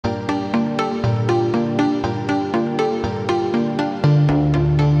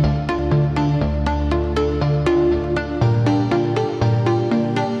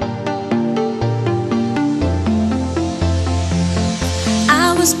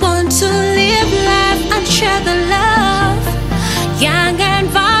share the love. Young and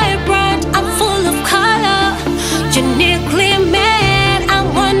vibrant, I'm full of color. Uniquely made, I'm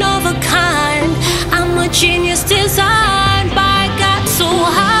one of a kind. I'm a genius designed by God so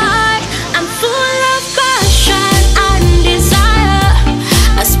high. I'm full of passion and desire.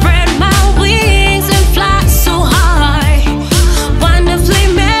 I spread my wings and fly so high. Wonderfully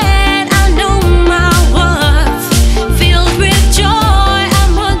made, I know my worth. Filled with joy,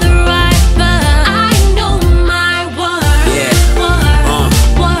 I'm on the right path. I know my worth. Yeah.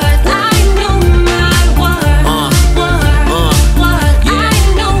 Worth. I know my worth. Worth. Yeah. I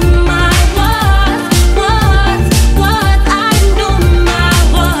know my worth. I know my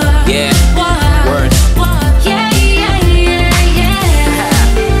worth. Yeah. Word. Yeah.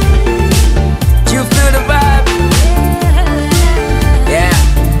 Do you feel the vibe? Yeah.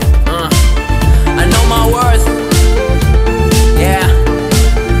 I know my worth. Yeah.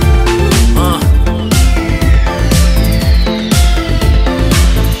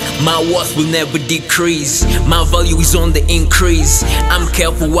 My worth will never decrease. My value is on the increase. I'm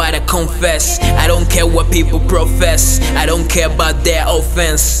careful what I confess. I don't care what people profess. I don't care about their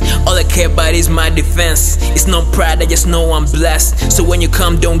offense. All I care about is my defense. It's not pride, I just know I'm blessed. So when you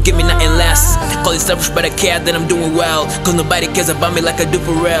come, don't give me nothing less. Call it selfish, but I care that I'm doing well. Cause nobody cares about me like I do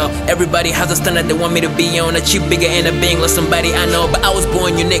for real. Everybody has a standard they want me to be on. Achieve bigger and a being like somebody I know. But I was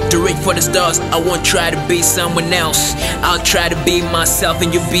born unique to reach for the stars. I won't try to be someone else. I'll try to be myself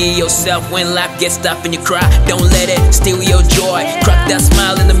and you be yourself. When life gets tough and you cry, don't let it steal your joy. Crack that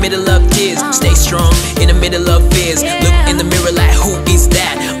smile in the middle of tears. Stay strong in the middle of fears. Look in the mirror like, who is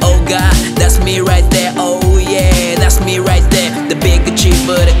that? Oh God, that's me right there. Oh yeah, that's me right there. The big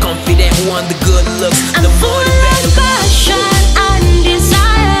achiever, the confident one, the good looks, I'm the full of motivated passion and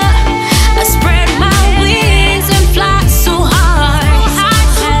desire. I spread my wings and fly so high.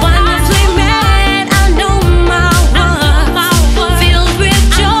 Wonderfully made, I know my worth. Filled with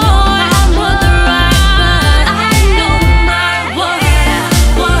joy, I'm on the right path. I know my worth.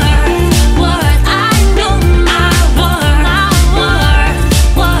 I know my worth.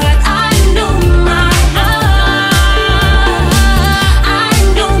 I know my worth. I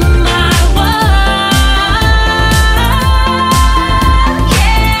know my worth.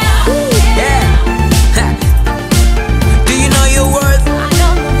 Yeah. Do you know your worth?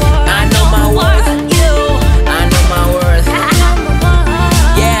 I know my worth. I know my worth.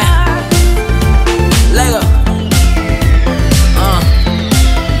 Yeah. Lego.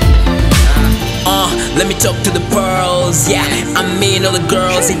 Let me talk to the pearls. Yeah, I mean all the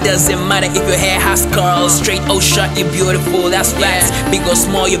girls. It doesn't matter if your hair has curls. Straight or short, you're beautiful. That's facts. Big or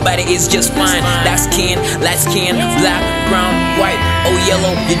small, your body is just fine. Dark skin, light skin, black, brown, white, or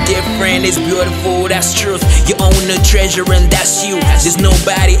yellow. You're different. It's beautiful. That's truth. You own a treasure and that's you. There's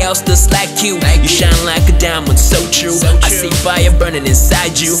nobody else that's like you. You shine like a diamond. So true. I see fire burning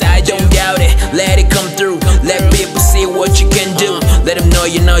inside you. Don't doubt it. Let it come through. Let people see what you can do. Let them know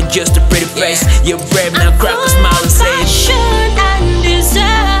you're not just a pretty face. You're brave now. Crack a smile and say it. Passion and